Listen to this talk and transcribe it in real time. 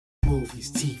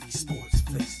Movies, TV, sports,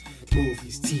 flicks.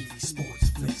 Movies, TV, sports,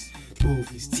 flicks.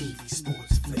 Movies, TV,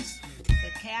 sports, flicks.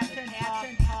 The Captain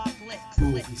Talk Flicks.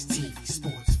 Movies, TV,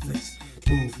 sports, flicks.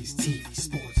 Movies, TV,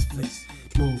 sports, flicks.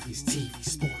 Movies, TV,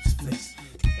 sports, flicks.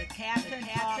 The Captain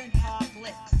Talk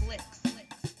Flicks.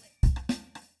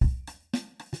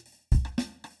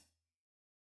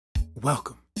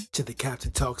 Welcome to the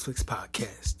Captain Talks Flicks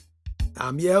podcast.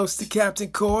 I'm your host, the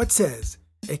Captain Cortez,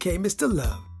 aka Mr.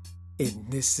 Love,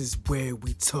 and this is where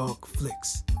we talk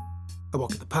flicks. I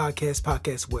welcome the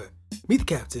podcast where me, the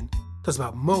Captain, talks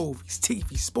about movies,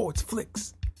 TV, sports,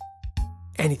 flicks.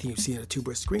 Anything you see on a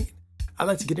two-brush screen, I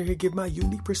like to get in here and give my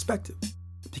unique perspective.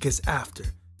 Because after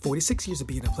 46 years of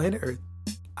being on planet Earth,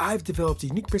 I've developed a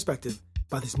unique perspective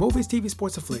about these movies, TV,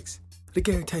 sports, and flicks. But I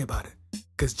can't tell you about it.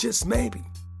 Because just maybe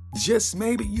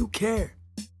you care.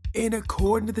 And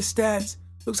according to the stats,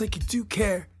 looks like you do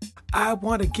care. I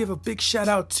want to give a big shout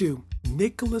out to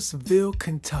Nicholasville,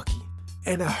 Kentucky.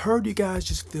 And I heard you guys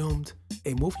just filmed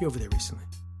a movie over there recently.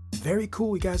 Very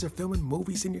cool. You guys are filming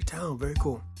movies in your town. Very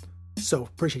cool. So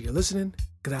appreciate you listening.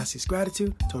 Gracias,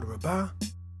 gratitude. Total rabah.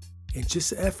 And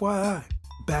just a FYI,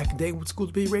 back in the day went to school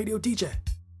to be a radio DJ.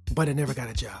 But I never got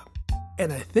a job.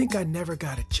 And I think I never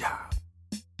got a job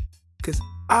because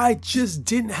I just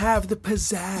didn't have the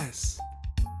pizzazz.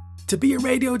 To be a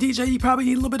radio DJ, you probably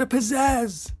need a little bit of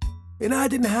pizzazz. And I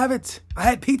didn't have it. I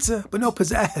had pizza, but no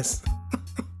pizzazz.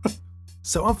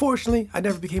 So unfortunately, I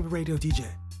never became a radio DJ.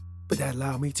 But that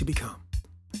allowed me to become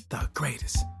the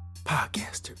greatest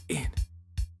podcaster in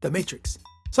the Matrix.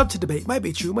 Some to debate. Might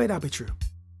be true, might not be true.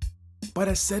 But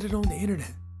I said it on the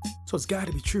internet. So it's got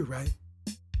to be true, right?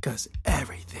 Because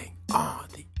everything on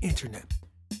the internet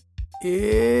is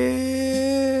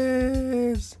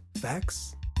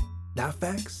facts, not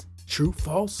facts, true,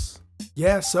 false.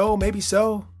 Yeah, so, maybe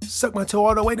so. Suck my toe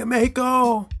all the way to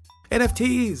Mexico.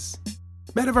 NFTs,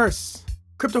 metaverse,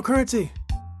 cryptocurrency,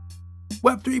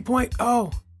 Web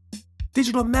 3.0,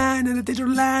 digital man in a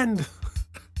digital land.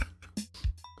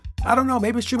 I don't know.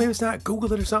 Maybe it's true. Maybe it's not.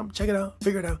 Google it or something. Check it out.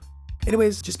 Figure it out.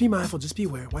 Anyways, just be mindful. Just be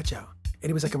aware. Watch out.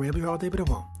 Anyways, I can ramble here all day, but I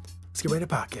won't. Let's get ready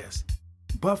to podcast.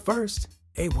 But first,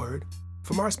 a word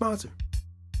from our sponsor.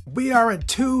 We are in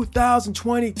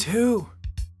 2022.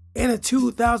 And in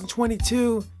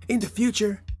 2022, in the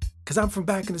future, because I'm from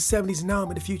back in the 70s and now I'm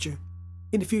in the future.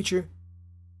 In the future,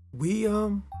 we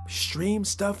stream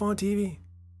stuff on TV.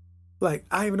 Like,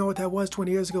 I don't even know what that was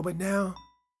 20 years ago, but now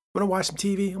I'm going to watch some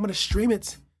TV. I'm going to stream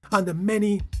it on the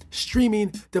many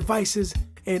streaming devices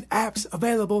and apps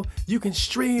available. You can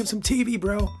stream some TV,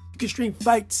 bro. You can stream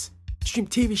fights, stream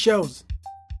TV shows,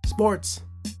 sports,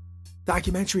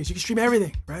 documentaries. You can stream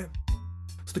everything, right?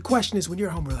 So the question is, when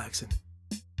you're home relaxing,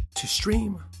 to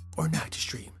stream or not to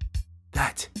stream?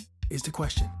 That is the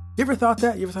question. You ever thought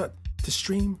that? You ever thought to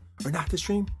stream or not to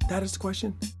stream? That is the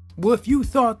question. Well, if you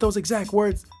thought those exact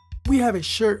words, we have a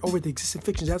shirt over the Existing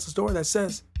Fictions at the store that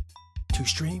says to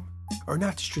stream or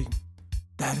not to stream.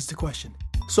 That is the question.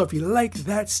 So if you like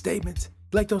that statement,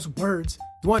 you like those words,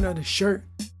 you want it on a shirt,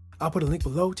 I'll put a link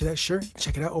below to that shirt.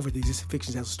 Check it out over the Existing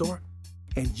Fictions at the store.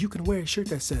 And you can wear a shirt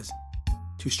that says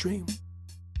to stream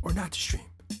or not to stream.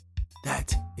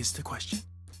 That is the question.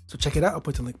 So check it out. I'll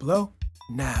put the link below.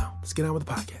 Now, let's get on with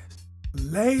the podcast.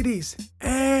 Ladies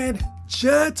and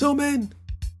gentlemen,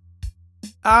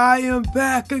 I am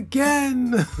back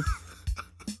again.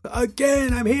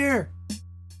 Again, I'm here.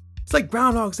 It's like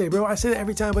Groundhog's Day, bro. I say that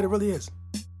every time, but it really is.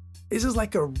 It's just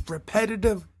like a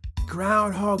repetitive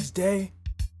Groundhog's Day.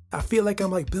 I feel like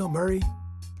I'm like Bill Murray.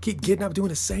 Keep getting up, doing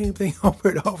the same thing over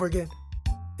and over again.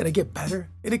 And I get better.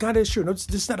 And it kind of is true. No, this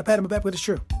is not a pat on my back, but it's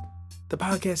true. The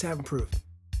podcasts have improved.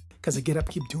 Because I get up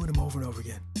and keep doing them over and over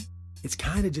again. It's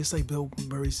kind of just like Bill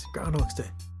Murray's Groundhog's Day.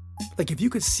 Like, if you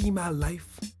could see my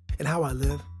life and how I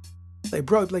live. Like,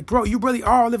 bro, you really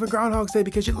are living Groundhog's Day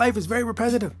because your life is very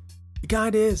repetitive. It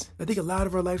kind of is. I think a lot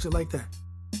of our lives are like that.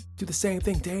 Do the same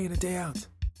thing day in and day out.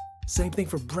 Same thing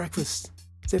for breakfast.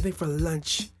 Same thing for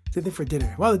lunch. Same thing for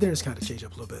dinner. Well, the dinner's kind of changed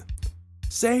up a little bit.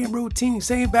 Same routine,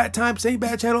 same bad time, same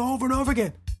bad channel over and over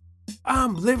again.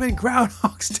 I'm living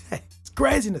Groundhog's Day. It's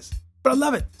craziness. But I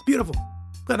love it. It's beautiful.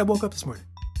 Glad I woke up this morning.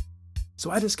 So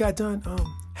I just got done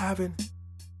having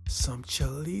some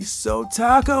chorizo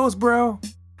tacos, bro.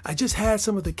 I just had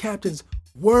some of the Captain's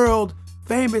world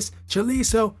famous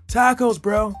chorizo tacos,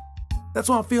 bro. That's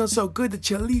why I'm feeling so good. The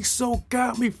chorizo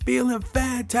got me feeling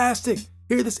fantastic.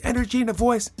 Hear this energy in the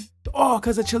voice? All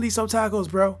because of chorizo tacos,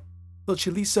 bro.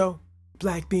 Little chorizo,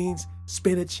 black beans,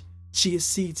 spinach, chia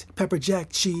seeds, pepper jack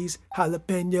cheese,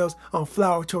 jalapenos on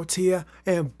flour tortilla,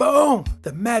 and boom!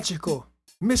 The magical,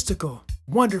 mystical,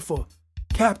 wonderful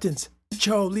Captain's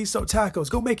Chorizo tacos.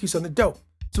 Go make you something dope.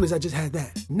 So as I just had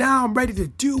that. Now I'm ready to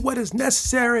do what is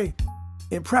necessary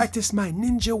and practice my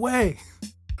ninja way.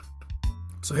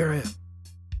 So here I am.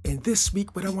 And this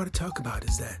week, what I want to talk about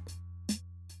is that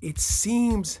it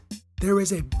seems there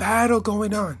is a battle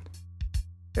going on.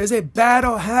 There's a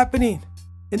battle happening,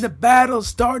 and the battle's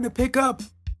starting to pick up.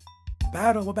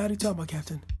 Battle? What battle are you talking about,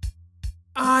 Captain?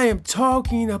 I am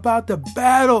talking about the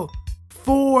battle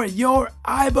for your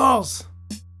eyeballs.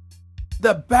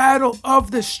 The battle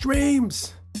of the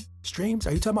streams. Streams?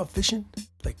 Are you talking about fishing?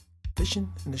 Like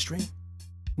fishing in the stream?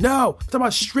 No, I'm talking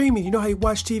about streaming. You know how you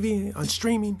watch TV on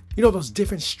streaming? You know those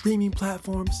different streaming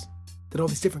platforms that all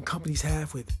these different companies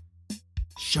have with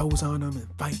shows on them and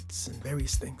fights and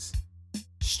various things?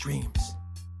 Streams.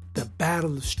 The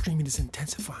battle of streaming is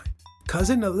intensifying. Because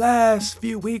in the last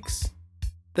few weeks,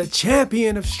 the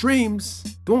champion of streams,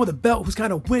 the one with the belt who's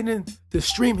kind of winning the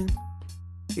streaming,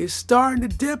 is starting to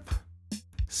dip,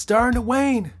 starting to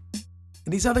wane.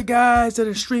 And these other guys that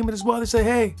are streaming as well, they say,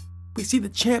 hey, we see the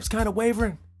champ's kind of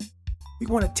wavering. We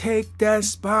want to take that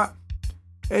spot.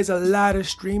 There's a lot of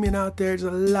streaming out there. There's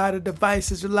a lot of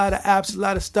devices, a lot of apps, a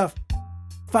lot of stuff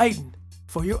fighting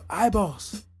for your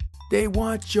eyeballs. They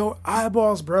want your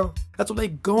eyeballs, bro. That's what they're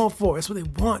going for. That's what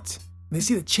they want. And they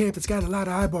see the champ that's got a lot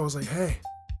of eyeballs like, hey,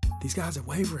 these guys are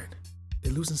wavering.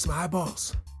 They're losing some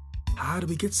eyeballs. How do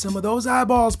we get some of those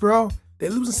eyeballs, bro? They're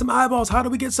losing some eyeballs. How do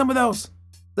we get some of those?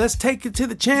 Let's take it to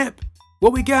the champ.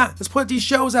 What we got? Let's put these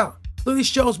shows out. Look at these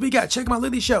shows we got. Check them out. Look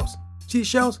at these shows. See these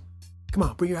shows? Come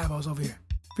on, bring your eyeballs over here.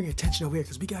 Bring your attention over here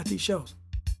because we got these shows.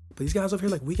 But these guys over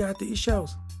here, like, we got these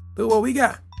shows. Look what we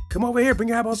got. Come over here. Bring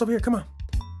your eyeballs over here. Come on.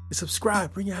 And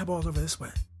subscribe. Bring your eyeballs over this way.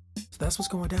 So that's what's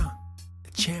going down.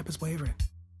 The champ is wavering.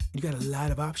 You got a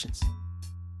lot of options.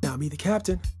 Now, me, the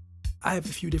captain, I have a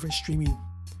few different streaming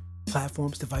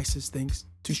platforms, devices, things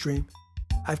to stream.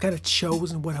 I've kind of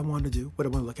chosen what I want to do, what I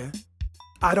want to look at.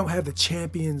 I don't have the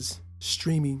champions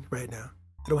streaming right now.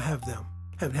 I don't have them.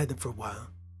 I haven't had them for a while.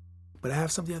 But I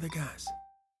have some of the other guys,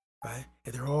 right?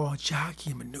 And they're all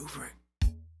jockeying, maneuvering,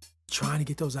 trying to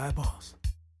get those eyeballs.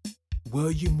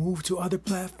 Will you move to other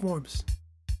platforms?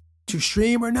 To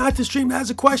stream or not to stream? That's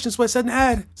a question. That's what I said in the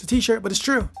ad. It's a t-shirt, but it's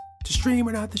true. To stream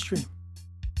or not to stream?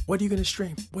 What are you going to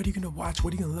stream? What are you going to watch?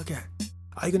 What are you going to look at?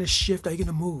 Are you going to shift? Are you going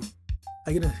to move?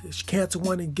 Are you going to cancel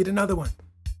one and get another one?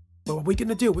 But what are we going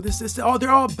to do? With this, they're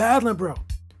all battling, bro.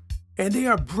 And they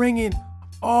are bringing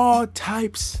all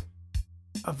types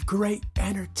of great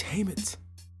entertainment,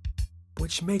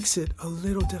 which makes it a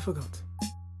little difficult.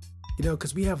 You know,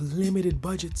 because we have limited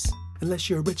budgets, unless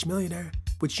you're a rich millionaire,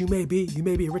 which you may be. You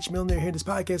may be a rich millionaire here in this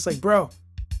podcast. Like, bro,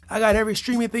 I got every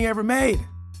streaming thing ever made.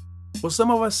 Well, some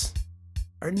of us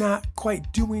are not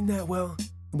quite doing that well,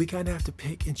 and we kind of have to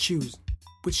pick and choose.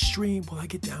 Which stream will I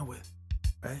get down with,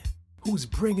 right? Who's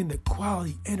bringing the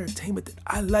quality entertainment that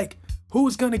I like?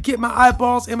 Who's going to get my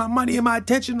eyeballs and my money and my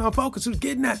attention on focus? Who's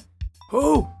getting that?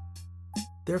 Who?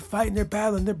 They're fighting, they're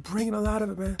battling, they're bringing a lot of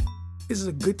it, man. This is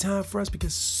a good time for us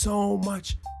because so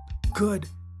much good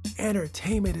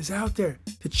entertainment is out there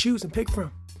to choose and pick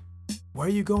from. Where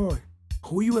are you going?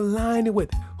 Who are you aligning with?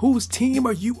 Whose team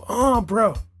are you on,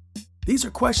 bro? These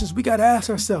are questions we got to ask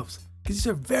ourselves because these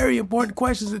are very important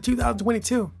questions in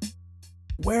 2022.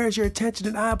 Where is your attention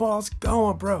and eyeballs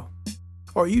going, bro?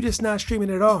 Or are you just not streaming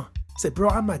at all? Say, bro,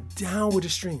 I'm not down with the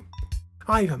stream.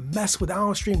 I don't even mess with it. I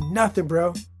don't stream nothing,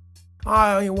 bro.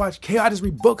 I don't even watch K. I just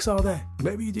read books all day.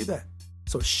 Maybe you do that.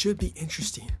 So it should be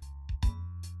interesting.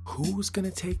 Who's going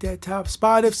to take that top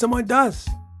spot if someone does?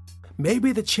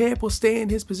 Maybe the champ will stay in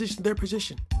his position, their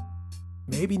position.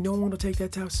 Maybe no one will take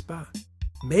that top spot.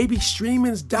 Maybe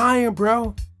streaming's dying,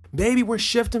 bro. Maybe we're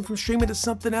shifting from streaming to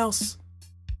something else.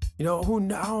 You know,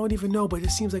 I don't even know, but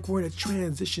it seems like we're in a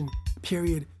transition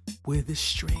period with the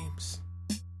streams.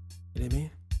 You know what I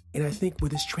mean? And I think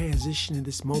with this transition in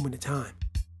this moment in time,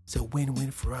 it's a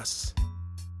win-win for us.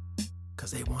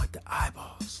 Because they want the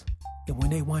eyeballs. And when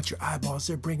they want your eyeballs,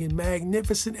 they're bringing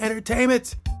magnificent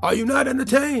entertainment. Are you not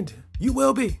entertained? You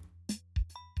will be.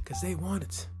 Because they want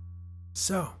it.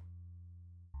 So,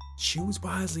 choose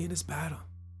wisely in this battle.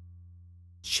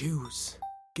 Choose.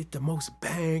 Get the most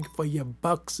bang for your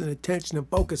bucks and attention and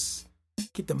focus.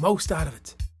 Get the most out of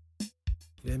it.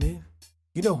 You know what I mean?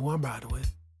 You know who I'm riding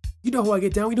with. You know who I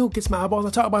get down. You know who gets my eyeballs. I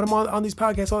talk about them on these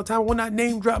podcasts all the time. We're not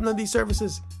name dropping none of these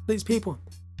services, these people.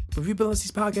 But if you've been on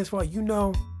these podcasts for a while, you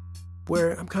know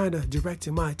where I'm kind of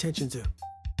directing my attention to,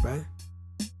 right?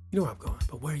 You know where I'm going,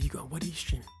 but where are you going? What are you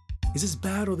streaming? Is this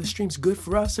battle, the stream's good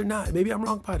for us or not? Maybe I'm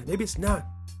wrong about it. Maybe it's not.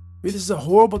 Maybe this is a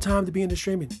horrible time to be into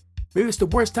streaming. Maybe it's the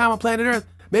worst time on planet Earth.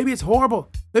 Maybe it's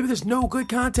horrible. Maybe there's no good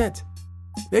content.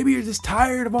 Maybe you're just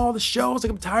tired of all the shows.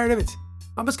 Like, I'm tired of it.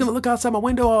 I'm just going to look outside my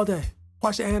window all day.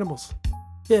 Watch the animals.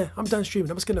 Yeah, I'm done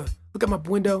streaming. I'm just going to look at my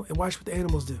window and watch what the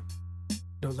animals do. You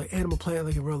know, like Animal Planet,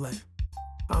 like in real life.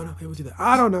 I don't know. Maybe we'll do that.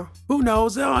 I don't know. Who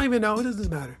knows? I don't even know. It doesn't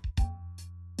matter.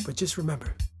 But just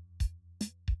remember,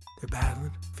 they're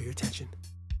battling for your attention,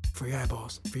 for your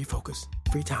eyeballs, for your focus,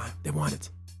 for your time. They want it.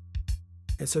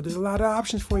 And so there's a lot of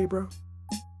options for you, bro.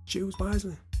 Choose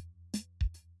wisely.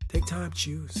 Take time,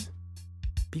 choose.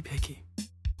 Be picky.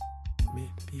 I mean,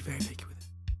 be very picky with it.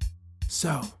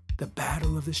 So, the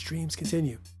battle of the streams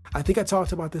continue. I think I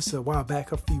talked about this a while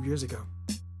back, a few years ago.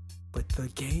 But the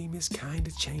game is kind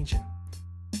of changing.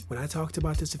 When I talked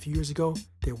about this a few years ago,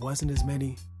 there wasn't as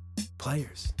many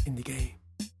players in the game.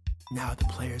 Now the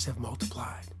players have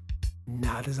multiplied.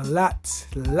 Now there's a lot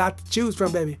to choose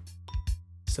from, baby.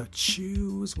 So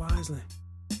choose wisely.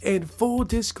 And full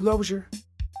disclosure,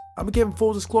 I'm giving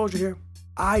full disclosure here.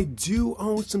 I do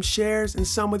own some shares in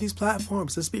some of these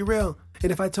platforms. Let's be real.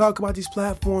 And if I talk about these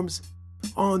platforms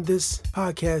on this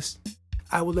podcast,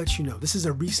 I will let you know. This is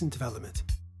a recent development.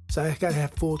 So I gotta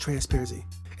have full transparency.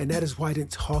 And that is why I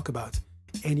didn't talk about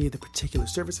any of the particular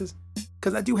services.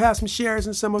 Because I do have some shares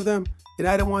in some of them. And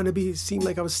I don't want to seem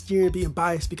like I was being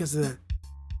biased because of that.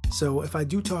 So if I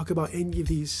do talk about any of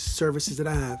these services that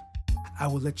I have, I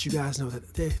will let you guys know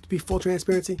that, to be full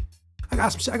transparency, I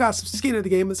got some skin in the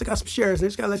game. I got some shares, and I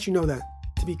just gotta let you know that,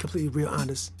 to be completely real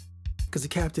honest, because the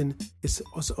captain is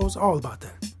all about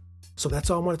that. So that's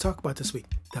all I want to talk about this week: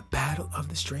 the battle of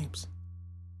the streams.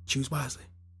 Choose wisely.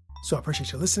 So I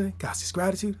appreciate you listening. Godspeed,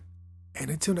 gratitude,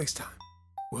 and until next time,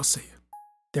 we'll see you.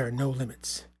 There are no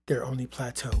limits. There are only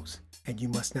plateaus, and you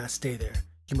must not stay there.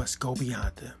 You must go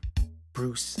beyond them.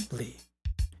 Bruce Lee.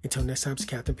 Until next time, it's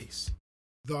Captain Peace.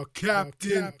 The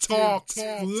Captain Talks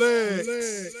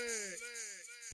Flicks.